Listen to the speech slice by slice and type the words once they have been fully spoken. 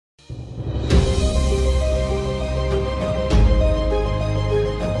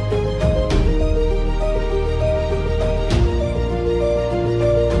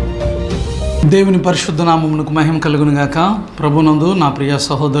దేవుని పరిశుద్ధ నామమునకు మహిమ కలుగును గాక. ప్రభునందు నా ప్రియ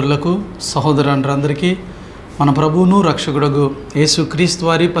సహోదరులకు సహోదరులందరికీ మన ప్రభువును రక్షకుడగు యేసుక్రీస్తు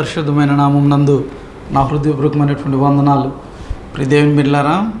వారి పరిశుద్ధమైన నామమునందు నా హృదయపూర్వకమైనటువంటి వందనాలు. ప్రియ దేవుని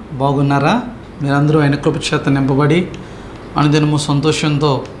బిడ్డలారా, బాగున్నారా? మీరందరూ ఆయన కృప చేత నింపబడి అనుదినము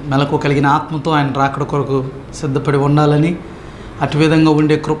సంతోషంతో మెలకు కలిగిన ఆత్మతో ఆయన రాకడ కొరకు సిద్ధపడి ఉండాలని, అటు విధంగా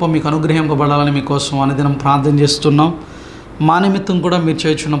ఉండే కృప మీకు అనుగ్రహింపబడాలని మీకోసం అనుదినం ప్రార్థన చేస్తున్నాం. మా నిమిత్తం కూడా మీరు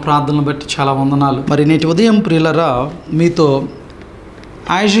చేస్తున్న ప్రార్థనలు బట్టి చాలా వందనాలు. మరి నేటి ఉదయం ప్రియులరా, మీతో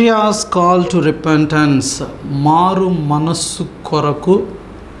ఐజియాస్ కాల్ టు రిపెంటెన్స్, మారు మనస్సు కొరకు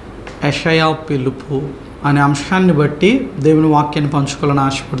యెషయా పిలుపు అనే అంశాన్ని బట్టి దేవుని వాక్యాన్ని పంచుకోవాలని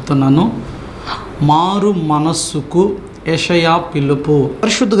ఆశపడుతున్నాను. మారు మనస్సుకు యెషయా పిలుపు.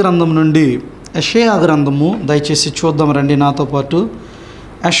 పరిశుద్ధ గ్రంథం నుండి యెషయా గ్రంథము దయచేసి చూద్దాం రండి నాతో పాటు.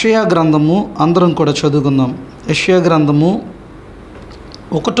 యెషయా గ్రంథము అందరం కూడా చదువుకుందాం. యెషయా గ్రంథము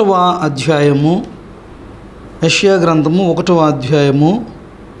 1వ అధ్యాయము. యెషయా గ్రంథము 1వ అధ్యాయము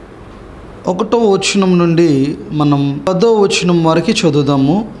 1వ వచనం నుండి మనం 10వ వచనం వరకు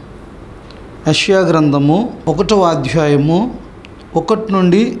చదువుదాము. యెషయా గ్రంథము 1వ అధ్యాయము 1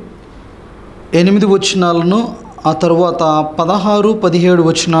 నుండి 8 వచనాలను, ఆ తర్వాత 16, 17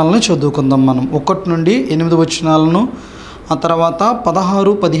 వచనాలను చదువుకుందాం. మనం 1 నుండి 8 వచనాలను, ఆ తర్వాత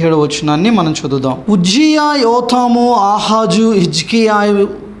 16, 17 వచనాన్ని మనం చదువుదాం. ఉజ్జియా, యోతాము, ఆహాజు, హిజ్కియా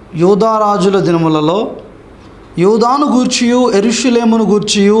యోధారాజుల దినములలో యోధాను గూర్చియు యెరూషలేమును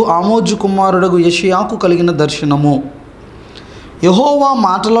గూర్చియు ఆమోజు కుమారుడగు యెషయాకు కలిగిన దర్శనము. యెహోవా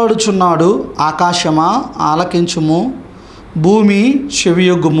మాట్లాడుచున్నాడు, ఆకాశమా ఆలకించుము, భూమి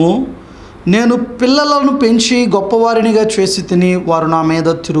చెవియొగ్గుము. నేను పిల్లలను పెంచి గొప్పవారినిగా చేసి తిని వారు నా మీద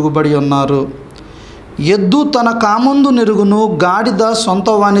తిరుగుబడి ఉన్నారు. ఎద్దు తన కామందు నెరుగును, గాడిద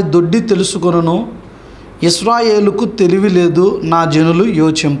సొంతవాని దొడ్డి తెలుసుకొనును. ఇశ్రాయేలుకు తెలివి లేదు, నా జనులు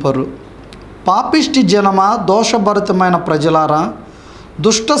యోచింపరు. పాపిష్టి జనమా, దోషభరితమైన ప్రజలారా,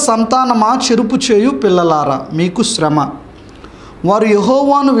 దుష్ట సంతానమా, చెరుపు చేయు పిల్లలారా, మీకు శ్రమ. వారు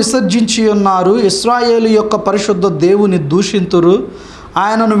యెహోవాను విసర్జించి ఉన్నారు, ఇశ్రాయేలు యొక్క పరిశుద్ధ దేవుని దూషింతురు.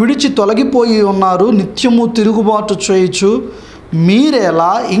 ఆయనను విడిచి తొలగిపోయి ఉన్నారు, నిత్యము తిరుగుబాటు చేయుచు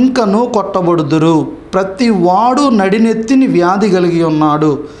మీరేలా ఇంకను కొట్టబడుదురు. ప్రతి వాడు నడినెత్తిని వ్యాధి కలిగి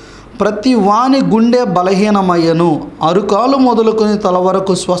ఉన్నాడు, ప్రతి వాని గుండె బలహీనమయ్యను. అరుకాలు మొదలుకొని తల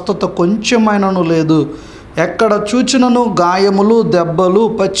వరకు స్వస్థత కొంచెమైనను లేదు. ఎక్కడ చూచినను గాయములు, దెబ్బలు,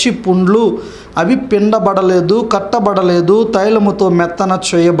 పచ్చి పుండ్లు. అవి పిండబడలేదు, కట్టబడలేదు, తైలముతో మెత్తన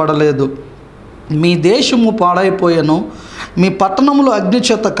చేయబడలేదు. మీ దేశము పాడైపోయెను, మీ పట్టణములు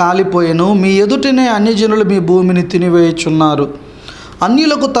అగ్నిచేత కాలిపోయెను. మీ ఎదుటనే అన్యజనులు మీ భూమిని తినివేయుచున్నారు.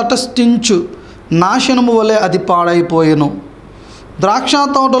 అన్యులకు తటస్థించు నాశనము వలె అది పాడైపోయెను. ద్రాక్ష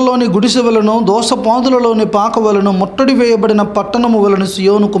తోటలోని గుడిసె వలను, దోసపాదులలోని పాక వలను, ముట్టడి వేయబడిన పట్టణము వలను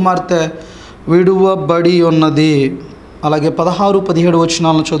సియోను కుమార్తె విడువబడి ఉన్నది. అలాగే 16, 17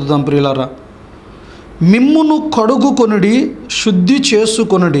 వచనాలను చదువుదాం ప్రియులారా. మిమ్మును కడుగుకొనుడి, శుద్ధి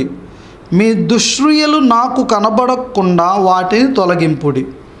చేసుకొనుడి. మీ దుష్క్రియలు నాకు కనబడకుండా వాటిని తొలగింపుడి.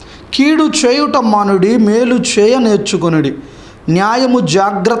 కీడు చేయుట మానుడి, మేలు చేయ నేర్చుకొనుడి. న్యాయము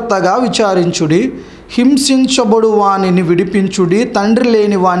జాగ్రత్తగా విచారించుడి. హింసించబడు వానిని విడిపించుడి. తండ్రి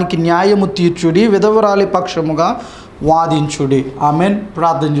లేని వానికి న్యాయము తీర్చుడి. విధవరాలి పక్షముగా వాదించుడి. ఆమెన్.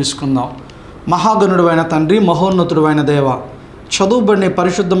 ప్రార్థన చేసుకుందాం. మహాగణుడైన తండ్రి, మహోన్నతుడైన దేవ, చదువుబడిన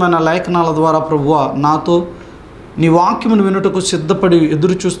పరిశుద్ధమైన లేఖనాల ద్వారా ప్రభువా, నాతో నీ వాక్యమును వినుటకు సిద్ధపడి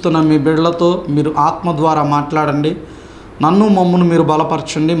ఎదురు చూస్తున్న మీ బిడ్డలతో మీరు ఆత్మ ద్వారా మాట్లాడండి. నన్ను మమ్మను మీరు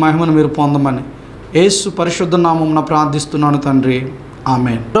బలపరచండి, మహిమను మీరు పొందమని యేసు పరిశుద్ధ నామమున ప్రార్థిస్తున్నాను తండ్రి.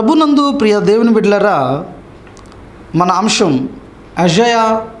 ఆమేన్. ప్రభునందు ప్రియ దేవుని బిడ్డలారా, మన అంశం యెషయా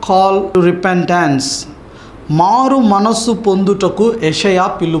కాల్ టు రిపెంటెన్స్, మారు మనస్సు పొందుటకు యెషయా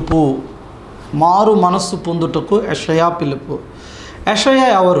పిలుపు. మారు మనస్సు పొందుటకు యెషయా పిలుపు. యెషయా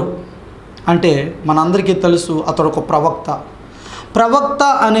ఎవరు అంటే మనందరికీ తెలుసు, అతడు ఒక ప్రవక్త. ప్రవక్త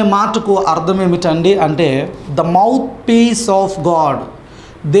అనే మాటకు అర్థం ఏమిటండి అంటే the mouth piece of God,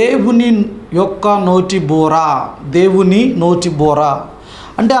 దేవుని యొక్క నోటి బోర. దేవుని నోటి బోర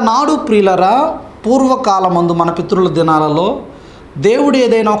అంటే ఆనాడు ప్రియులరా, పూర్వకాలమందు మన పితరుల దినాలలో దేవుడు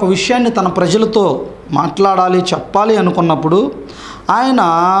ఏదైనా ఒక విషయాన్ని తన ప్రజలతో మాట్లాడాలి, చెప్పాలి అనుకున్నప్పుడు ఆయన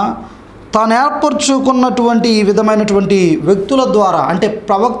తాను ఏర్పరచుకున్నటువంటి ఈ విధమైనటువంటి వ్యక్తుల ద్వారా, అంటే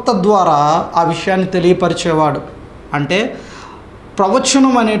ప్రవక్త ద్వారా ఆ విషయాన్ని తెలియపరిచేవాడు. అంటే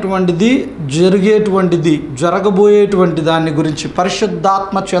ప్రవచనం అనేటువంటిది జరిగేటువంటిది, జరగబోయేటువంటి దాన్ని గురించి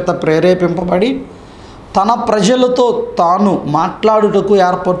పరిశుద్ధాత్మ చేత ప్రేరేపింపబడి తన ప్రజలతో తాను మాట్లాడుటకు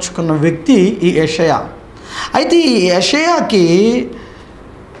ఏర్పరచుకున్న వ్యక్తి ఈ యెషయా. అయితే ఈ యెషయాకి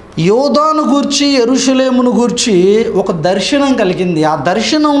యోధాను గూర్చి యెరూషలేమును గూర్చి ఒక దర్శనం కలిగింది. ఆ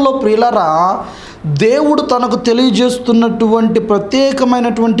దర్శనంలో ప్రియులారా దేవుడు తనకు తెలియజేస్తున్నటువంటి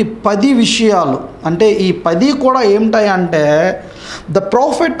ప్రత్యేకమైనటువంటి 10 విషయాలు. అంటే ఈ 10 కూడా ఏమిటాయంటే, the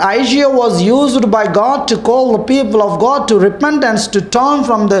prophet Isaiah was used by God to call the people of God to repentance, to turn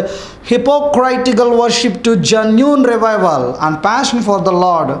from the hypocritical worship to genuine revival and passion for the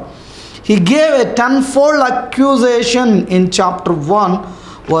Lord. He gave a 10-fold accusation in chapter 1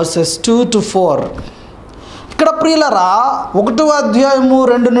 verses 2 to 4. ఇక్కడ ప్రియులరా 1వ అధ్యాయము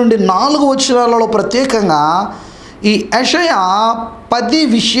 2 నుండి 4 వచనాలలో ప్రత్యేకంగా ఈ యెషయా 10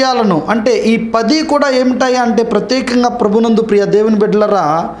 విషయాలను, అంటే ఈ 10 కూడా ఏమిటాయి అంటే ప్రత్యేకంగా ప్రభునందు ప్రియ దేవుని బిడ్డలరా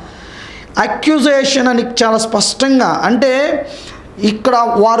అక్యూజేషన్ అని చాలా స్పష్టంగా, అంటే ఇక్కడ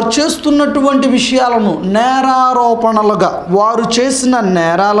వారు చేస్తున్నటువంటి విషయాలను నేరారోపణలుగా, వారు చేసిన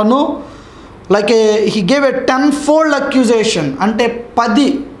నేరాలను like he gave a 10-fold accusation, అంటే 10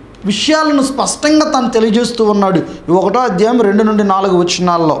 విషయాలను స్పష్టంగా తను తెలియజేస్తూ ఉన్నాడు 1వ అధ్యాయం 2 నుండి 4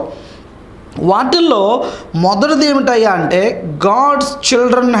 వచనాల్లో. వాటిల్లో మొదటిది ఏమిటయ్యా అంటే, God's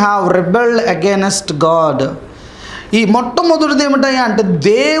children have rebelled against God. ఈ మొట్టమొదటిది ఏమిటయ్యా అంటే,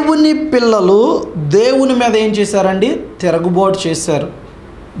 దేవుని పిల్లలు దేవుని మీద ఏం చేశారండి? తిరుగుబాటు చేశారు.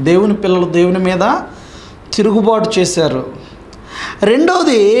 దేవుని పిల్లలు దేవుని మీద తిరుగుబాటు చేశారు.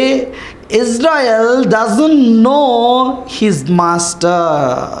 రెండవది, Israel doesn't know his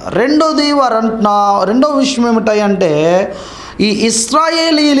master. రెండవ విషయం ఏమిటాయి అంటే, ఈ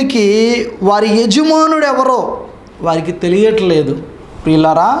ఇశ్రాయేలీలకి వారి యజమానుడు ఎవరో వారికి తెలియట్లేదు.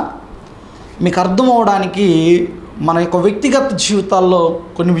 ప్రియులారా, మీకు అర్థం అవడానికి మన యొక్క వ్యక్తిగత జీవితాల్లో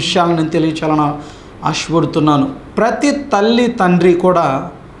కొన్ని విషయాలను నేను తెలియచేయాలని ఆశపడుతున్నాను. ప్రతి తల్లి తండ్రి కూడా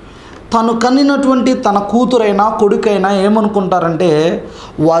తను కనినటువంటి తన కూతురైనా కొడుకైనా ఏమనుకుంటారంటే,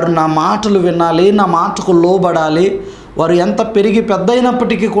 వారు నా మాటలు వినాలి, నా మాటకు లోబడాలి, వారు ఎంత పెరిగి పెద్ద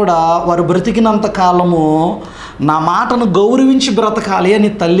అయినప్పటికీ కూడా వారు బ్రతికినంత కాలము నా మాటను గౌరవించి బ్రతకాలి అని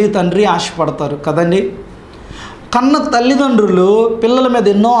తల్లి తండ్రి ఆశపడతారు కదండి. కన్న తల్లిదండ్రులు పిల్లల మీద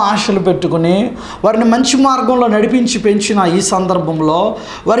ఎన్నో ఆశలు పెట్టుకుని వారిని మంచి మార్గంలో నడిపించి పెంచిన ఈ సందర్భంలో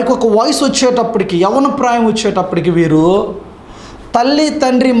వారికి ఒక వయసు వచ్చేటప్పటికి, యవ్వన ప్రాయం వచ్చేటప్పటికి వీరు తల్లి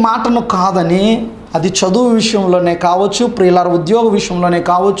తండ్రి మాటను కాదని, అది చదువు విషయంలోనే కావచ్చు, ప్రియులార ఉద్యోగ విషయంలోనే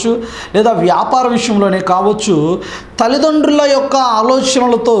కావచ్చు, లేదా వ్యాపార విషయంలోనే కావచ్చు, తల్లిదండ్రుల యొక్క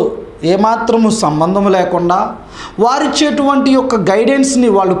ఆలోచనలతో ఏమాత్రము సంబంధం లేకుండా వారిచ్చేటువంటి యొక్క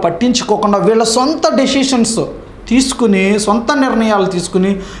గైడెన్స్ని వాళ్ళు పట్టించుకోకుండా వీళ్ళ సొంత డెసిషన్స్ తీసుకుని, సొంత నిర్ణయాలు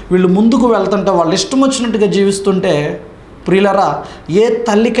తీసుకుని వీళ్ళు ముందుకు వెళ్తుంటే, వాళ్ళు ఇష్టం వచ్చినట్టుగా జీవిస్తుంటే, ప్రియులారా ఏ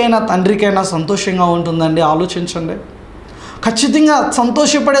తల్లికైనా తండ్రికైనా సంతోషంగా ఉంటుందండి? ఆలోచించండి. ఖచ్చితంగా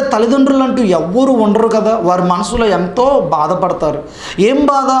సంతోషపడే తల్లిదండ్రులు అంటూ ఎవ్వరూ ఉండరు కదా. వారి మనసులో ఎంతో బాధపడతారు. ఏం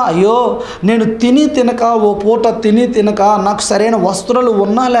బాధ? అయ్యో, నేను తినక ఓ పూట తినక నాకు సరైన వస్త్రాలు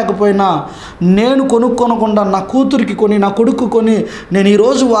ఉన్నా లేకపోయినా నేను కొనుక్కొనకుండా నా కూతురికి కొని, నా కొడుకు కొని, నేను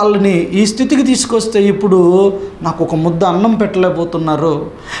ఈరోజు వాళ్ళని ఈ స్థితికి తీసుకొస్తే ఇప్పుడు నాకు ఒక ముద్ద అన్నం పెట్టలేకపోతున్నారు,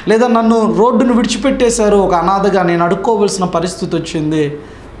 లేదా నన్ను రోడ్డును విడిచిపెట్టేశారు, ఒక అనాథగా నేను అడుక్కోవలసిన పరిస్థితి వచ్చింది,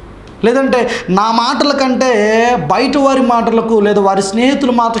 లేదంటే నా మాటల కంటే బయట వారి మాటలకు లేదా వారి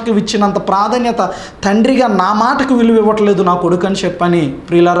స్నేహితుల మాటకు ఇచ్చినంత ప్రాధాన్యత తండ్రిగా నా మాటకు విలువ ఇవ్వట్లేదు నా కొడుకు అని చెప్పని,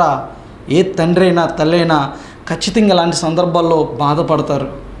 ప్రియులారా ఏ తండ్రి అయినా తల్లి అయినా ఖచ్చితంగా ఇలాంటి సందర్భాల్లో బాధపడతారు.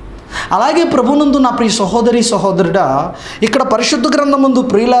 అలాగే ప్రభునందు నా ప్రియ సహోదరి సహోదరుడా, ఇక్కడ పరిశుద్ధ గ్రంథమందు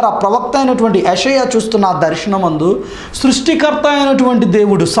ప్రియులారా ప్రవక్త అయినటువంటి యెషయా చూస్తున్న ఆ దర్శనమందు సృష్టికర్త అయినటువంటి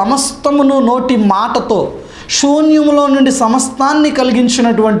దేవుడు సమస్తమును నోటి మాటతో శూన్యములో నుండి సమస్తాన్ని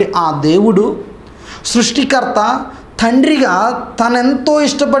కలిగించినటువంటి ఆ దేవుడు సృష్టికర్త, తండ్రిగా తనెంతో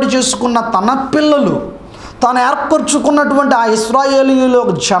ఇష్టపడి చేసుకున్న తన పిల్లలు, తాను ఏర్పరచుకున్నటువంటి ఆ ఇశ్రాయేలీయుల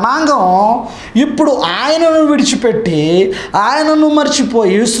జనాంగం ఇప్పుడు ఆయనను విడిచిపెట్టి, ఆయనను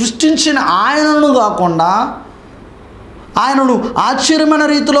మర్చిపోయి, సృష్టించిన ఆయనను కాకుండా ఆయనను ఆశ్చర్యమైన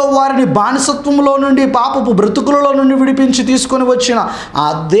రీతిలో వారిని బానిసత్వంలో నుండి, పాపపు బ్రతుకులలో నుండి విడిపించి తీసుకొని వచ్చిన ఆ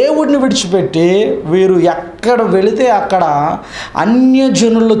దేవుడిని విడిచిపెట్టి వీరు ఎక్కడ వెళితే అక్కడ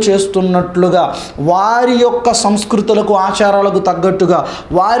అన్యజనులు చేస్తున్నట్లుగా వారి యొక్క సంస్కృతులకు ఆచారాలకు తగ్గట్టుగా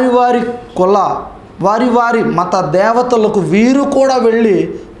వారి కుల, వారి మత దేవతలకు వీరు కూడా వెళ్ళి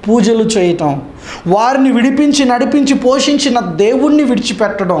పూజలు చేయటం, వారిని విడిపించి నడిపించి పోషించిన దేవుణ్ణి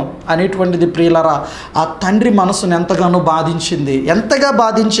విడిచిపెట్టడం అనేటువంటిది ప్రియులరా ఆ తండ్రి మనసును ఎంతగానో బాధించింది. ఎంతగా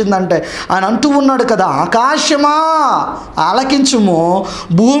బాధించిందంటే ఆయన అంటూ ఉన్నాడు కదా, ఆకాశమా ఆలకించుము,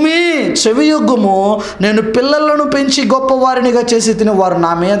 భూమి చెవియొగ్గుము, నేను పిల్లలను పెంచి గొప్పవారినిగా చేసి తిని వారు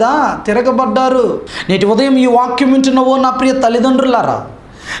నా మీద తిరగబడ్డారు. నేటి ఉదయం ఈ వాక్యం వింటున్నవో నా ప్రియ తల్లిదండ్రులారా,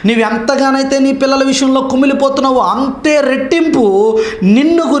 నీవెంతగానైతే నీ పిల్లల విషయంలో కుమిలిపోతున్నావో అంతే రెట్టింపు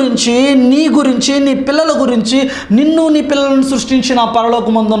నిన్ను గురించి, నీ గురించి, నీ పిల్లల గురించి, నిన్ను నీ పిల్లలను సృష్టించిన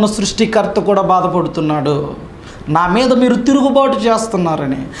పరలోకమందున్న సృష్టికర్త కూడా బాధపడుతున్నాడు. నా మీద మీరు తిరుగుబాటు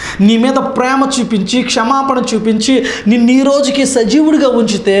చేస్తున్నారని, నీ మీద ప్రేమ చూపించి, క్షమాపణ చూపించి నిన్ను ఈ రోజుకి సజీవుడిగా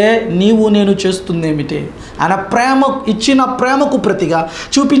ఉంచితే నీవు నేను చేస్తుంది ఏమిటి? ఆయన ప్రేమ ఇచ్చిన ప్రేమకు ప్రతిగా,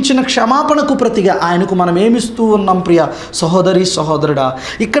 చూపించిన క్షమాపణకు ప్రతిగా ఆయనకు మనం ఏమిస్తూ ఉన్నాం ప్రియ సహోదరి సహోదరుడా?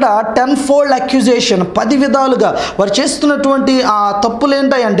 ఇక్కడ 10-fold అక్యూజేషన్, 10 విధాలుగా వారు చేస్తున్నటువంటి ఆ తప్పులు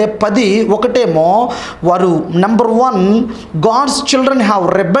ఏంటంటే 10. ఒకటేమో వారు number 1, God's children have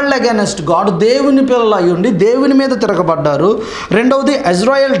rebelled against God. దేవుని పిల్లలు అయ్యుండి దేవుని మీద తిరగబడ్డారు. రెండవది,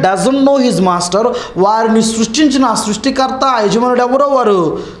 Israel doesn't know his master. వారిని సృష్టించిన ఆ సృష్టికర్త, ఆ యజమానుడు ఎవరో వారు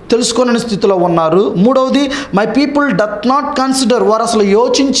తెలుసుకోలేని స్థితిలో ఉన్నారు. మూడవది, my people doth not consider. వారు అసలు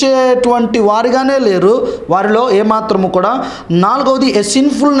యోచించేటువంటి వారిగానే లేరు వారిలో ఏమాత్రము కూడా. నాలుగవది, ఎ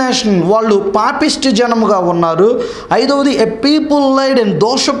సిన్ఫుల్ నేషన్. వాళ్ళు పాపిష్టి జనముగా ఉన్నారు. ఐదవది, ఎ పీపుల్ లైడ్ అండ్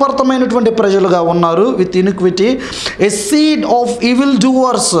దోషపరతమైనటువంటి ప్రజలుగా ఉన్నారు with iniquity. A seed of evil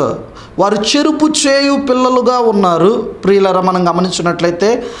doers. వారు చెరుపు చేయు పిల్లలుగా ఉన్నారు ప్రియులరా మనం గమనించినట్లయితే.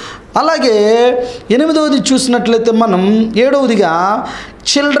 అలాగే 8వది చూసినట్లయితే మనం 7వదిగా,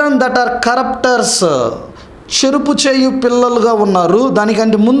 చిల్డ్రన్ దట్ ఆర్ కరప్టర్స్. చెరుపు చేయు పిల్లలుగా ఉన్నారు.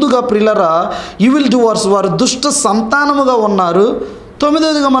 దానికంటే ముందుగా ప్రియులరా ఈవిల్ డూవర్స్, వారు దుష్ట సంతానముగా ఉన్నారు.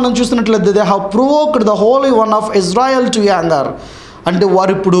 9వదిగా మనం చూసినట్లయితే they have provoked the Holi one of Israel to anger. అంటే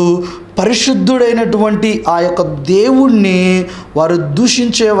వారు ఇప్పుడు పరిశుద్ధుడైనటువంటి ఆ యొక్క దేవుణ్ణి వారు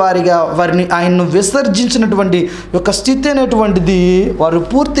దూషించేవారిగా, వారిని ఆయన్ను విసర్జించినటువంటి యొక్క స్థితి అనేటువంటిది, వారు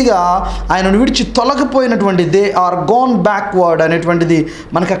పూర్తిగా ఆయనను విడిచి తొలగిపోయినటువంటి, దే ఆర్ గోన్ బ్యాక్వర్డ్ అనేటువంటిది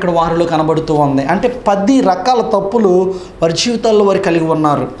మనకి అక్కడ వారిలో కనబడుతూ ఉంది. అంటే 10 రకాల తప్పులు వారి జీవితాల్లో వారు కలిగి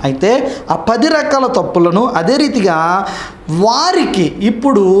ఉన్నారు. అయితే ఆ 10 రకాల తప్పులను అదే రీతిగా వారికి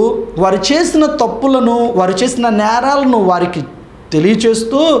ఇప్పుడు వారు చేసిన తప్పులను, వారు చేసిన నేరాలను వారికి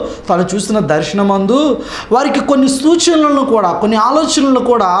తెలియచేస్తూ తను చూసిన దర్శనమందు వారికి కొన్ని సూచనలను కూడా, కొన్ని ఆలోచనలను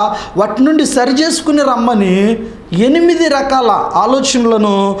కూడా వాటి నుండి సరిచేసుకుని రమ్మని 8 రకాల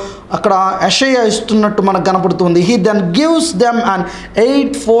ఆలోచనలను అక్కడ యెషయా ఇస్తున్నట్టు మనకు కనపడుతుంది. He then gives them an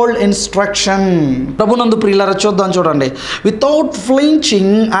 8-fold instruction. ప్రభునందు ప్రియులారా చూద్దాం, చూడండి. వితౌట్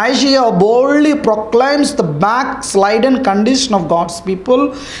ఫ్లించింగ్ యెషయా boldly proclaims the back స్లైడెన్ condition of God's people.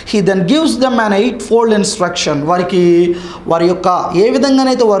 He then gives them an 8-fold instruction. వారికి వారి యొక్క ఏ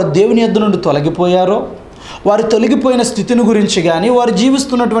విధంగానైతే వారు దేవుని యొద్ద నుండి తొలగిపోయారో, వారు తొలగిపోయిన స్థితిని గురించి కానీ, వారు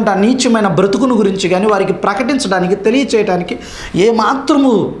జీవిస్తున్నటువంటి ఆ నీచమైన బ్రతుకును గురించి కానీ వారికి ప్రకటించడానికి, తెలియచేయడానికి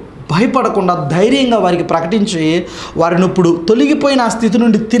ఏమాత్రము భయపడకుండా ధైర్యంగా వారికి ప్రకటించి వారిని ఇప్పుడు తొలగిపోయిన ఆ స్థితి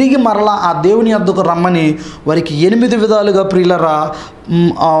నుండి తిరిగి మరలా ఆ దేవుని యొద్దకు రమ్మని వారికి 8 విధాలుగా ప్రియులరా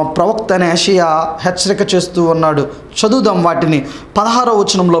ప్రవక్త అయిన యెషయా హెచ్చరిక చేస్తూ ఉన్నాడు. చదువుదాం వాటిని. 16వ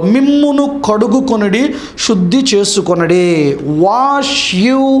వచనంలో, మిమ్మును కడుగుకొనుడి, శుద్ధి చేసుకొనుడి. Wash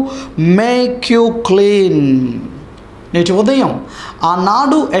you, make you clean. నేటి ఉదయం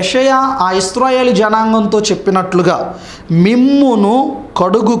ఆనాడు యెషయా ఆ ఇశ్రాయేలు జనాంగంతో చెప్పినట్లుగా మిమ్మును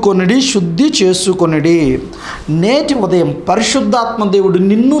కడుగుకొనిడి, శుద్ధి చేసుకొనిడి. నేటి ఉదయం పరిశుద్ధాత్మ దేవుడు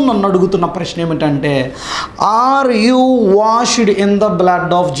నిన్ను నన్ను అడుగుతున్న ప్రశ్న ఏమిటంటే, are you washed in the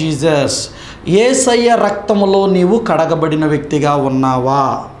blood of Jesus? యేసయ్య రక్తములో నీవు కడగబడిన వ్యక్తిగా ఉన్నావా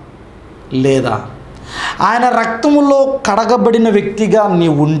లేదా? ఆయన రక్తములో కడగబడిన వ్యక్తిగా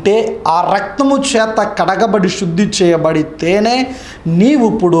నీవు ఉంటే, ఆ రక్తము చేత కడగబడి శుద్ధి చేయబడితేనే నీవు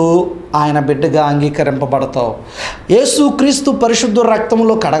ఇప్పుడు ఆయన బిడ్డగా అంగీకరింపబడతావు. యేసుక్రీస్తు పరిశుద్ధ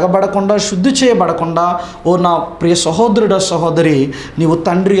రక్తములో కడగబడకుండా, శుద్ధి చేయబడకుండా ఓ నా ప్రియ సహోదరుడ సహోదరి, నీవు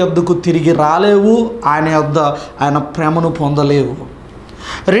తండ్రి యొద్దకు తిరిగి రాలేవు, ఆయన యొద్ద ఆయన ప్రేమను పొందలేవు.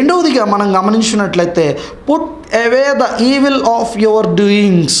 రెండవదిగా మనం గమనించినట్లయితే, put away the evil of your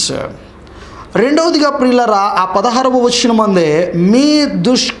doings. రెండవదిగా ప్రియులరా ఆ 16వ వచనమందే, మీ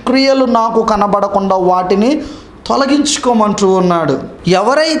దుష్క్రియలు నాకు కనబడకుండా వాటిని తొలగించుకోమంటూ ఉన్నాడు.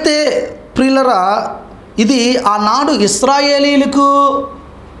 ఎవరైతే ప్రియులరా ఇది ఆనాడు ఇశ్రాయేలీలకు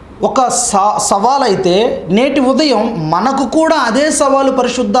ఒక సవాలైతే, నేటి ఉదయం మనకు కూడా అదే సవాలు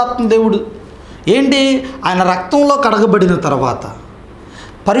పరిశుద్ధాత్మ దేవుడు. ఏంటి? ఆయన రక్తంలో కడగబడిన తర్వాత,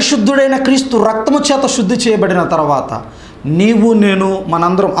 పరిశుద్ధుడైన క్రీస్తు రక్తము చేత శుద్ధి చేయబడిన తర్వాత నీవు నేను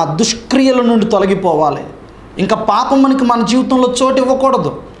మనందరం ఆ దుష్క్రియల నుండి తొలగిపోవాలి. ఇంకా పాపం మనకి మన జీవితంలో చోటు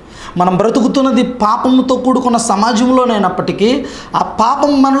ఇవ్వకూడదు. మనం బ్రతుకుతున్నది పాపంతో కూడుకున్న సమాజంలోనైనప్పటికీ ఆ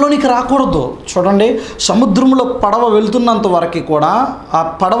పాపం మనలోనికి రాకూడదు. చూడండి, సముద్రంలో పడవ వెళ్తున్నంత వరకు కూడా, ఆ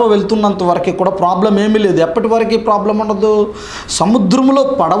పడవ వెళ్తున్నంత వరకు కూడా ప్రాబ్లం ఏమీ లేదు. ఎప్పటి వరకు ప్రాబ్లం ఉండదు? సముద్రంలో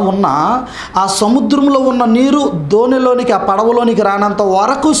పడవ ఉన్నా ఆ సముద్రంలో ఉన్న నీరు దోణిలోనికి, ఆ పడవలోనికి రానంత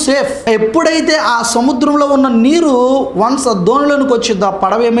వరకు సేఫ్. ఎప్పుడైతే ఆ సముద్రంలో ఉన్న నీరు వన్స్ ఆ దోణిలోనికి వచ్చిందో ఆ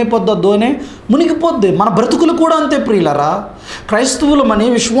పడవ ఏమైపోద్దో, దోణి మునిగిపోద్ది. మన బ్రతుకులు కూడా అంతే ప్రియులరా. క్రైస్తవులమని,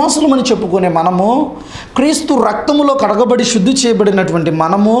 విశ్వాసులమని చెప్పుకునే మనము, క్రీస్తు రక్తములో కడగబడి శుద్ధి చేయబడినటువంటి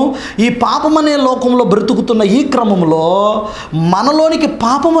మనము ఈ పాపమనే లోకంలో బ్రతుకుతున్న ఈ క్రమంలో మనలోనికి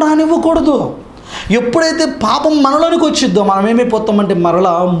పాపం రానివ్వకూడదు. ఎప్పుడైతే పాపం మనలోనికి వచ్చిద్దో మనం ఏమైపోతామంటే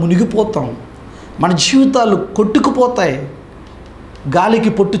మరలా మునిగిపోతాం. మన జీవితాలు కొట్టుకుపోతాయి.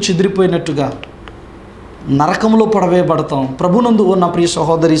 గాలికి పొట్టు చెదిరిపోయినట్టుగా నరకంలో పడవేయబడతాం. ప్రభునందు నా ప్రియ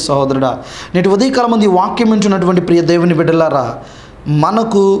సహోదరి సహోదరుడా, నేటి ఉదయకాలం మంది వాక్యం వింటున్నటువంటి ప్రియ దేవుని బిడ్డలారా,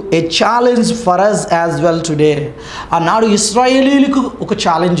 మనకు ఏ challenge for us as well today. ఆనాడు ఇశ్రాయేలీలకు ఒక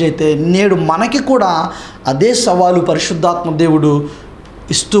ఛాలెంజ్ అయితే నేడు మనకి కూడా అదే సవాలు పరిశుద్ధాత్మ దేవుడు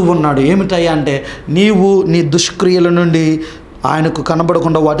ఇస్తూ ఉన్నాడు. ఏమిటయ్యా అంటే, నీవు నీ దుష్క్రియల నుండి ఆయనకు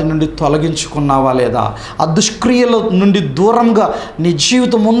కనబడకుండా వాటి నుండి తొలగించుకున్నావా లేదా? ఆ దుష్క్రియల నుండి దూరంగా నీ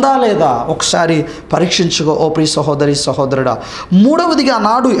జీవితం ఉందా లేదా? ఒకసారి పరీక్షించుకో ఓ ప్రియ సహోదరి సహోదరుడా. మూడవదిగా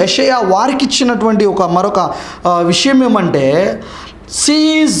నాడు యెషయా వారికి ఇచ్చినటువంటి మరొక విషయం ఏమంటే,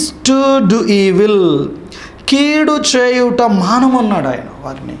 సీజ్ టు డు ఈవిల్, కీడు చేయుట మానమన్నాడు ఆయన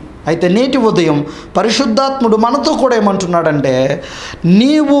వారిని. అయితే నేటి ఉదయం పరిశుద్ధాత్ముడు మనతో కూడా ఏమంటున్నాడంటే,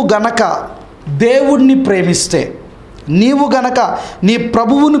 నీవు గనక దేవుణ్ణి ప్రేమిస్తే, నీవు గనక నీ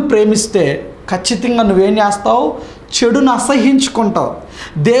ప్రభువును ప్రేమిస్తే ఖచ్చితంగా నువ్వేం చేస్తావు? చెడును అసహించుకుంటావు.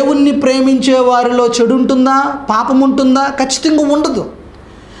 దేవుణ్ణి ప్రేమించే వారిలో చెడు ఉంటుందా? పాపం ఉంటుందా? ఖచ్చితంగా ఉండదు.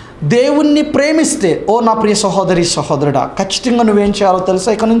 దేవుణ్ణి ప్రేమిస్తే ఓ నా ప్రియ సహోదరి సహోదరుడా, ఖచ్చితంగా నువ్వేం చేయాలో తెలుసా?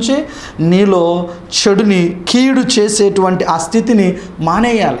 ఇక నుంచి నీలో చెడుని, కీడు చేసేటువంటి ఆ స్థితిని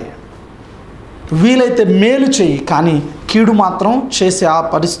మానేయాలి. వీలైతే మేలు చేయి, కానీ కీడు మాత్రం చేసే ఆ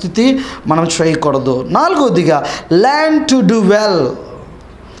పరిస్థితి మనం చేయకూడదు. నాలుగోదిగా లెర్న్ టు డూ వెల్,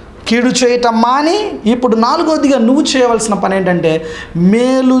 కీడు చేయటం మాని ఇప్పుడు నాలుగోదిగా నువ్వు చేయవలసిన పని ఏంటంటే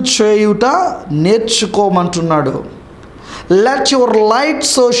మేలు చేయుట నేర్చుకోమంటున్నాడు. Let your light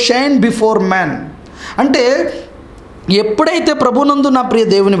so shine before man. అంటే ఎప్పుడైతే ప్రభునందు నా ప్రియ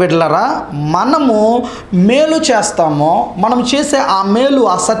దేవుని బిడ్డలారా మనము మేలు చేస్తామో, మనం చేసే ఆ మేలు,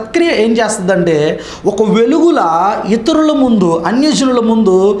 ఆ సత్క్రియ ఏం చేస్తుందంటే ఒక వెలుగులా ఇతరుల ముందు, అన్యజనుల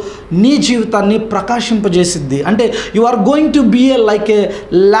ముందు నీ జీవితాన్ని ప్రకాశింపజేసిద్ది. అంటే you are going to be A like A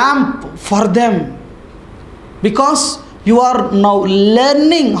lamp for them, because you are now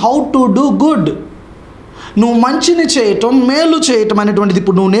learning how to do good. నువ్వు మంచిని చేయటం, మేలు చేయటం అనేటువంటిది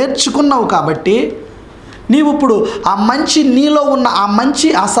ఇప్పుడు నువ్వు నేర్చుకున్నావు కాబట్టి నీవు ఇప్పుడు ఆ మంచి, నీలో ఉన్న ఆ మంచి,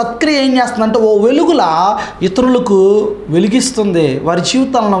 ఆ సత్క్రియ ఏం చేస్తుందంటే ఓ వెలుగులా ఇతరులకు వెలిగిస్తుంది, వారి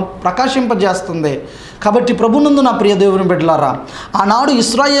జీవితాలను ప్రకాశింపజేస్తుంది. కాబట్టి ప్రభునందు నా ప్రియ దేవుని బిడ్డలారా, ఆనాడు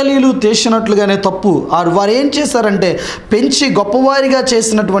ఇశ్రాయేలీలు చేసినట్లుగానే తప్పు వారు ఏం చేశారంటే పెంచి గొప్పవారిగా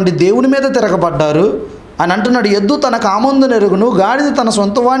చేసినటువంటి దేవుని మీద తిరగబడ్డారు. అని అంటున్నాడు, ఎద్దు తన కామందు నెరుగును, గాడిద తన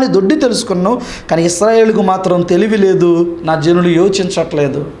సొంతవాణి దొడ్డి తెలుసుకున్నాను, కానీ ఇశ్రాయేలుకు మాత్రం తెలివి లేదు, నా జనులు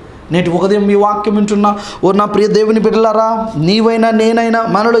యోచించట్లేదు. నేటి ఉదయం మీ వాక్యం వింటున్నా ఓ నా ప్రియ దేవుని బిడ్డలారా, నీవైనా నేనైనా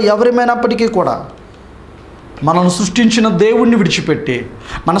మనలో ఎవరిమైనప్పటికీ కూడా మనల్ని సృష్టించిన దేవుణ్ణి విడిచిపెట్టి,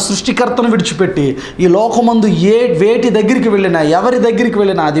 మన సృష్టికర్తను విడిచిపెట్టి ఈ లోకమందు వేటి దగ్గరికి వెళ్ళినా, ఎవరి దగ్గరికి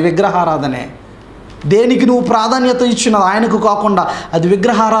వెళ్ళినా అది విగ్రహారాధనే. దేనికి నువ్వు ప్రాధాన్యత ఇచ్చినది ఆయనకు కాకుండా అది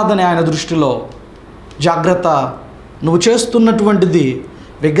విగ్రహారాధనే ఆయన దృష్టిలో. జాగ్రత్త, నువ్వు చేస్తున్నటువంటిది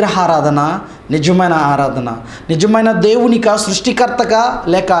విగ్రహారాధన, నిజమైన ఆరాధన, నిజమైన దేవునికా, సృష్టికర్తగా,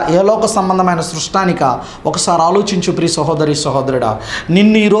 లేక ఏలోక సంబంధమైన సృష్టానికా? ఒకసారి ఆలోచించు ప్రియ సహోదరి సహోదరుడా.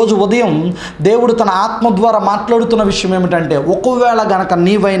 నిన్ను ఈరోజు ఉదయం దేవుడు తన ఆత్మ ద్వారా మాట్లాడుతున్న విషయం ఏమిటంటే, ఒకవేళ గనక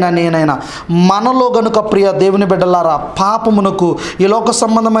నీవైనా నేనైనా మనలో గనుక ప్రియ దేవుని బిడ్డలారా పాపమునకు, ఈ లోక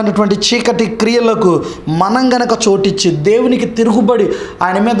సంబంధమైనటువంటి చీకటి క్రియలకు మనం గనక చోటిచ్చి దేవునికి తిరుగుబడి,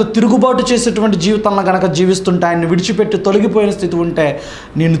 ఆయన మీద తిరుగుబాటు చేసేటువంటి జీవితంలో గనక జీవిస్తుంటే, ఆయన్ని విడిచిపెట్టి తొలగిపోయిన స్థితి ఉంటే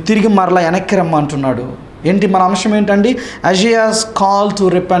నేను తిరిగి మరలా వెనక్కి రమ్మంటున్నాడు. ఏంటి మన అంశం ఏంటండి? అజియాస్ కాల్ టు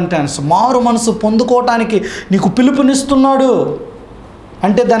రిపెంటెన్స్, మారు మనసు పొందుకోవటానికి నీకు పిలుపునిస్తున్నాడు.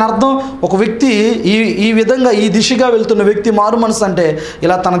 అంటే దాని అర్థం ఒక వ్యక్తి ఈ విధంగా ఈ దిశగా వెళ్తున్న వ్యక్తి మారు మనసు అంటే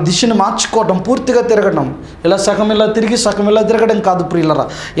ఇలా తన దిశను మార్చుకోవటం, పూర్తిగా తిరగడం, ఇలా సగం ఇలా తిరిగి సగం ఇలా తిరగడం కాదు ప్రియులరా.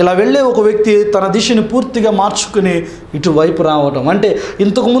 ఇలా వెళ్ళే ఒక వ్యక్తి తన దిశని పూర్తిగా మార్చుకుని ఇటువైపు రావడం. అంటే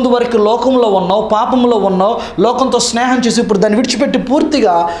ఇంతకుముందు వరకు లోకంలో ఉన్నావు, పాపంలో ఉన్నావు, లోకంతో స్నేహం చేసి ఇప్పుడు దాన్ని విడిచిపెట్టి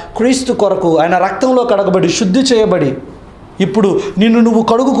పూర్తిగా క్రీస్తు కొరకు ఆయన రక్తంలో కడగబడి శుద్ధి చేయబడి ఇప్పుడు నిన్ను నువ్వు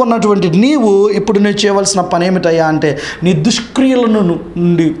కడుగుకున్నటువంటి నీవు ఇప్పుడు నువ్వు చేయవలసిన పని ఏమిటయ్యా అంటే నీ దుష్క్రియలను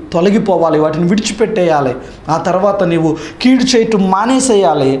నుండి తొలగిపోవాలి, వాటిని విడిచిపెట్టేయాలి. ఆ తర్వాత నీవు కీడు చేయటం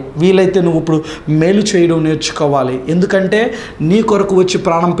మానేసేయాలి. వీలైతే నువ్వు ఇప్పుడు మేలు చేయడం నేర్చుకోవాలి. ఎందుకంటే నీ కొరకు వచ్చి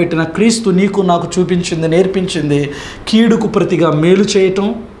ప్రాణం పెట్టిన క్రీస్తు నీకు నాకు చూపించింది, నేర్పించింది కీడుకు ప్రతిగా మేలు చేయటం,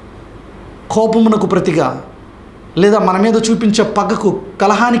 కోపమునకు ప్రతిగా లేదా మన మీద చూపించే పగకు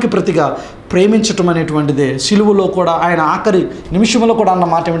కలహానికి ప్రతిగా ప్రేమించటం అనేటువంటిదే. సిలువలో కూడా ఆయన ఆఖరి నిమిషంలో కూడా అన్న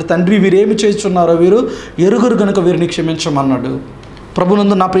మాట ఏమిటి, తండ్రి వీరేమి చేస్తున్నారో వీరు ఎరుగురు గనుక వీరిని క్షమించమన్నాడు.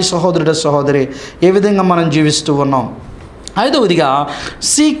 ప్రభునందు నా ప్రియ సహోదరుడ సహోదరి, ఏ విధంగా మనం జీవిస్తూ ఉన్నాం? 5వదిగా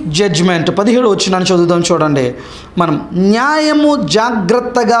సీక్ జడ్జ్మెంట్. 17 వచ్చిన చదువుదాం చూడండి. మనం న్యాయము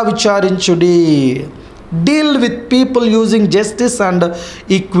జాగ్రత్తగా విచారించుడి. Deal with people using justice and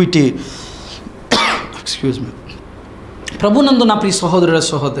equity. Excuse me. ప్రభునందు నా ప్రియ సహోదరుడ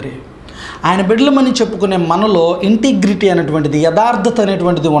సహోదరి, ఆయన బిడ్డలమని చెప్పుకునే మనలో ఇంటిగ్రిటీ అనేటువంటిది, యథార్థత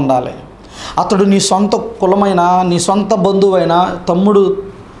అనేటువంటిది ఉండాలి. అతడు నీ సొంత కులమైనా, నీ సొంత బంధువైనా,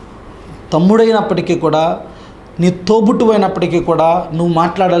 తమ్ముడైనప్పటికీ కూడా, నీ తోబుట్టు అయినప్పటికీ కూడా నువ్వు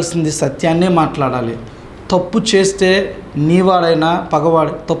మాట్లాడాల్సింది సత్యాన్నే మాట్లాడాలి. తప్పు చేస్తే నీవాడైనా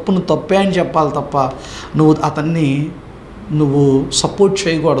పగవాడు తప్పును తప్పే అని చెప్పాలి తప్ప నువ్వు అతన్ని సపోర్ట్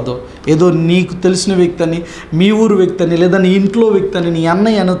చేయకూడదు. ఏదో నీకు తెలిసిన వ్యక్తి అని, మీ ఊరు వ్యక్తి అని, లేదా నీ ఇంట్లో వ్యక్తి అని, నీ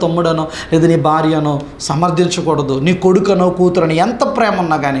అన్నయ్యనో తమ్ముడనో లేదా నీ భార్యనో సమర్థించకూడదు. నీ కొడుకనో కూతురని ఎంత ప్రేమ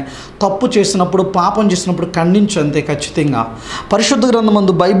ఉన్నా కానీ తప్పు చేసినప్పుడు, పాపం చేసినప్పుడు ఖండించు అంతే ఖచ్చితంగా. పరిశుద్ధ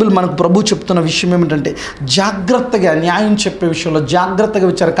గ్రంథమందు బైబిల్ మనకు ప్రభు చెప్తున్న విషయం ఏమిటంటే జాగ్రత్తగా న్యాయం చెప్పే విషయంలో జాగ్రత్తగా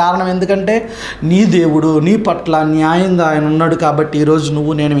విచారు. కారణం ఎందుకంటే నీ దేవుడు నీ పట్ల న్యాయంగా ఆయన ఉన్నాడు కాబట్టి ఈరోజు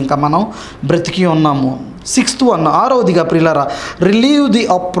నువ్వు నేను ఇంకా మనం బ్రతికి ఉన్నాము. 6వదిగా ప్రియులారా, రిలీవ్ ది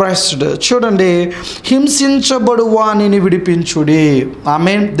అప్రెస్డ్. చూడండి, హింసించబడు వానిని విడిపించుడి.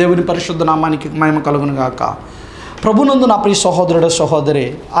 ఆమేన్. దేవుని పరిశుద్ధ నామానికి మహిమ కలుగును గాక. ప్రభునందు నా ప్రియ సహోదరుడ సహోదరి,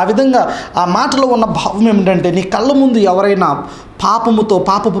 ఆ విధంగా ఆ మాటలో ఉన్న భావం ఏమిటంటే నీ కళ్ళ ముందు ఎవరైనా పాపముతో,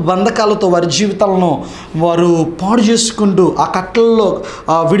 పాపపు బంధకాలతో వారి జీవితాలను వారు పాడు చేసుకుంటూ ఆ కట్టల్లో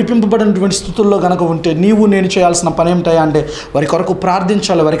విడిపింపబడినటువంటి స్థితుల్లో కనుక ఉంటే నీవు నేను చేయాల్సిన పని ఏమిటాయా అంటే వారి కొరకు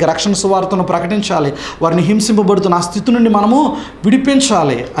ప్రార్థించాలి, వారికి రక్షణ సువార్తను ప్రకటించాలి, వారిని హింసింపబడుతున్న ఆ స్థితి నుండి మనము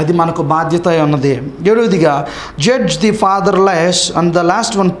విడిపించాలి. అది మనకు బాధ్యత ఉన్నది. 7వదిగా judge the fatherless and the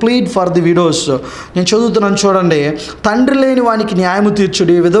last one plead for the widows. నేను చదువుతున్నాను చూడండి. తండ్రి లేని వానికి న్యాయము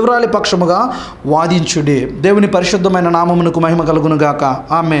తీర్చుడి, విధవరాలి పక్షముగా వాదించుడి. దేవుని పరిశుద్ధమైన నామమునకు మహిమ కలుగునుగాక.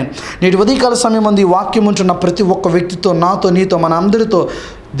 ఆమేన్. నేటి ఉదయకాల సమయం అందు ఈ వాక్యం ఉంటున్న ప్రతి ఒక్క వ్యక్తితో, నాతో, నీతో, మన అందరితో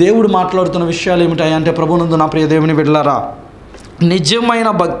దేవుడు మాట్లాడుతున్న విషయాలు ఏమిటాయంటే ప్రభునందు నా ప్రియ దేవుని బిడ్డలారా, నిజమైన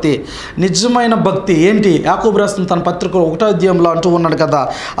భక్తి ఏంటి? యాకోబు రాసిన తన పత్రికలో 1వ అధ్యాయంలో అంటూ ఉన్నాడు కదా,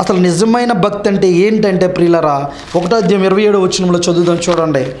 అసలు నిజమైన భక్తి అంటే ఏంటంటే ప్రియులరా 1వ అధ్యాయం 27వ వచనంలో చదువుదాం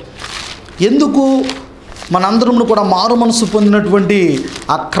చూడండి. ఎందుకు మనందరం కూడా మారు మనసు పొందినటువంటి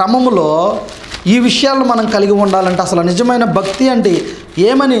ఆ క్రమంలో ఈ విషయాలను మనం కలిగి ఉండాలంటే అసలు నిజమైన భక్తి అంటే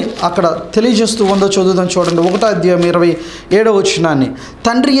ఏమని అక్కడ తెలియజేస్తూ ఉందో చదువుదాం చూడండి. 1వ అధ్యాయం 27వ వచనాన్ని.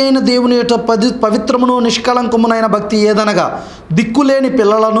 తండ్రి అయిన దేవుని యొక్క పవిత్రమును నిష్కళంకమునైన భక్తి ఏదనగా దిక్కులేని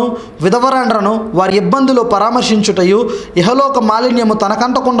పిల్లలను, విధవరాండ్రను వారి ఇబ్బందులు పరామర్శించుటయు, ఇహలోక మాలిన్యము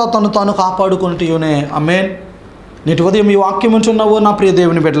తనకంటకుండా తాను కాపాడుకుంటునే. ఆమేన్. నేటి ఉదయం ఈ వాక్యం ఉంచున్నావో నా ప్రియ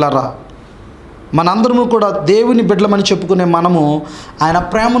దేవుని బిడ్డలారా, మనందరము కూడా దేవుని బిడ్డలమని చెప్పుకునే మనము, ఆయన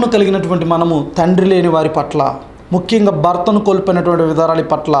ప్రేమను కలిగినటువంటి మనము తండ్రి లేని వారి పట్ల, ముఖ్యంగా భర్తను కోల్పోయినటువంటి విధానాల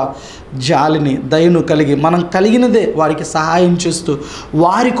పట్ల జాలిని, దయను కలిగి మనం కలిగినదే వారికి సహాయం చేస్తూ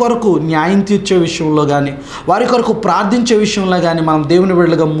వారి కొరకు న్యాయం తీర్చే విషయంలో కానీ, వారి కొరకు ప్రార్థించే విషయంలో కానీ మనం దేవుని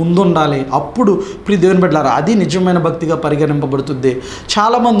బిడ్డలుగా ముందుండాలి. అప్పుడు ప్రియ దేవుని బిడ్డలారా అది నిజమైన భక్తిగా పరిగణింపబడుతుంది.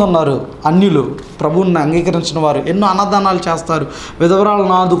 చాలామంది ఉన్నారు అన్యులు, ప్రభువుని అంగీకరించిన వారు ఎన్నో అన్నదానాలు చేస్తారు,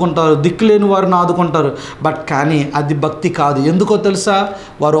 విధవరాలను ఆదుకుంటారు, దిక్కులేని వారిని ఆదుకుంటారు. బట్ కానీ అది భక్తి కాదు. ఎందుకో తెలుసా?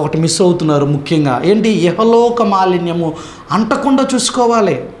 వారు ఒకటి మిస్ అవుతున్నారు. ముఖ్యంగా ఏంటి? ఇహలోక మాలిన్యము అంటకుండా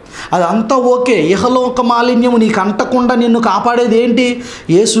చూసుకోవాలి. అది అంతా ఓకే. ఇహలోక మాలిన్యము నీకు అంటకుండా నిన్ను కాపాడేది ఏంటి?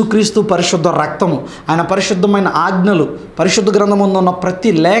 యేసుక్రీస్తు పరిశుద్ధ రక్తము, ఆయన పరిశుద్ధమైన ఆజ్ఞలు, పరిశుద్ధ గ్రంథములో ఉన్న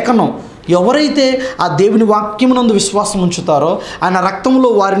ప్రతి లేఖనం. ఎవరైతే ఆ దేవుని వాక్యమునందు విశ్వాసం ఉంచుతారో, ఆయన రక్తంలో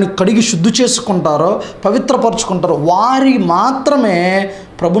వారిని కడిగి శుద్ధి చేసుకుంటారో, పవిత్రపరచుకుంటారో, వారి మాత్రమే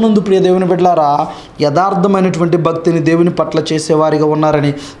ప్రభునందు ప్రియ దేవుని బిడ్డలారా యథార్థమైనటువంటి భక్తిని దేవుని పట్ల చేసేవారిగా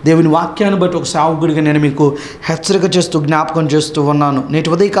ఉన్నారని దేవుని వాక్యాన్ని బట్టి ఒక సేవకుడిగా నేను మీకు హెచ్చరిక చేస్తూ జ్ఞాపకం చేస్తూ ఉన్నాను. నేటి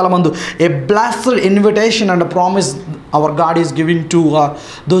ఉదయకాలమందు a blessed invitation and promise hour God is giving to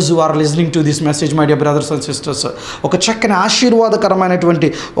those who are listening to this message my dear brothers and sisters. ఒక చక్కని ఆశీర్వాదకరమైనటువంటి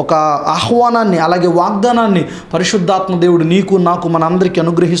ఒక ఆహ్వానాన్ని, అలాగే వాగ్దానాన్ని పరిశుద్ధాత్మ దేవుడు నీకు నాకు మనందరికీ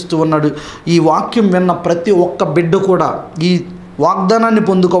అనుగ్రహిస్తూ ఉన్నాడు. ఈ వాక్యం విన్న ప్రతి ఒక్క బిడ్డ కూడా ఈ వాగ్దానాన్ని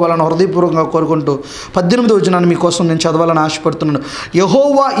పొందుకోవాలని హృదయపూర్వకంగా కోరుకుంటూ 18వ వచనాన్ని మీకోసం నేను చదవాలని ఆశపడుతున్నాను.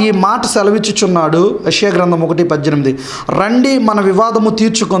 యెహోవా ఈ మాట సెలవిచ్చుచున్నాడు, యెషయా గ్రంథం 1:18, రండి మన వివాదము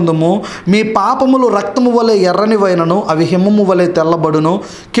తీర్చుకొందుము, మీ పాపములు రక్తము వలె ఎర్రనివైనను అవి హిమము వలె తెల్లబడును,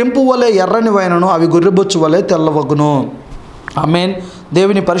 కెంపు వలె ఎర్రనివైనను అవి గొర్రెబొచ్చు వలె తెల్లవగును. ఆమేన్.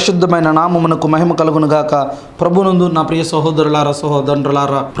 దేవుని పరిశుద్ధమైన నామమునకు మహిమ కలుగును గాక. ప్రభునందు నా ప్రియ సహోదరులారా,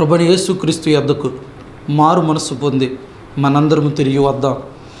 సహోదరులారా, ప్రభుని యేసుక్రీస్తు యొద్దకు మారు మనసు పొంది మనందరము తిరిగి వద్దాం.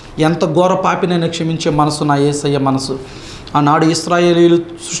 ఎంత ఘోర పాపినైనా క్షమించే మనసు నా యేసయ్య మనసు. ఆనాడు ఇశ్రాయేలీయులు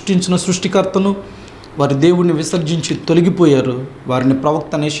సృష్టించిన సృష్టికర్తను వారి దేవుణ్ణి విసర్జించి తొలగిపోయారు. వారిని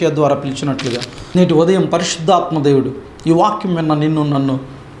ప్రవక్త యెషయా ద్వారా పిలిచినట్లుగా నేటి ఉదయం పరిశుద్ధాత్మ దేవుడు ఈ వాక్యం విన్న నిన్ను నన్ను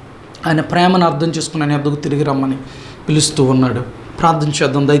ఆయన ప్రేమను అర్థం చేసుకుని ఆయన యొద్దకు తిరిగి రమ్మని పిలుస్తూ ఉన్నాడు. ప్రార్థన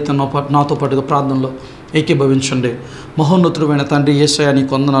చేద్దాం. దయతో నాతో పాటుగా ప్రార్థనలో ఏకీభవించండి. మహోన్నతుడైన తండ్రి యేసయ్య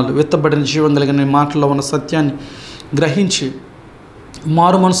నీకు వందనాలు. విత్తబడిన జీవం కలిగిన నీ మాటల్లో ఉన్న సత్యాన్ని గ్రహించి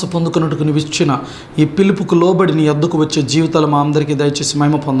మారు మనసు పొందుకున్నట్టుకు నువ్వు ఇచ్చిన ఈ పిలుపుకు లోబడి నీ యొద్దకు వచ్చే జీవితాలు మా అందరికీ దయచేసి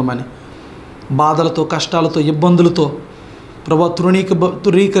మహిమ పొందమని, బాధలతో కష్టాలతో ఇబ్బందులతో ప్రభా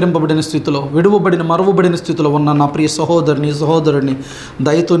తృణీకరింపబడిన స్థితిలో, విడువబడిన మరువబడిన స్థితిలో ఉన్న నా ప్రియ సహోదరుని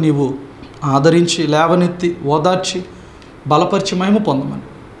దయతో నీవు ఆదరించి లేవనెత్తి ఓదార్చి బలపరిచి మహిమ పొందమని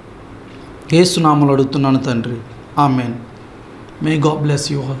యేసు నామములో అడుగుతున్నాను తండ్రి. Amen. May God bless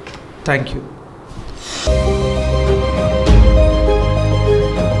you all. Thank you.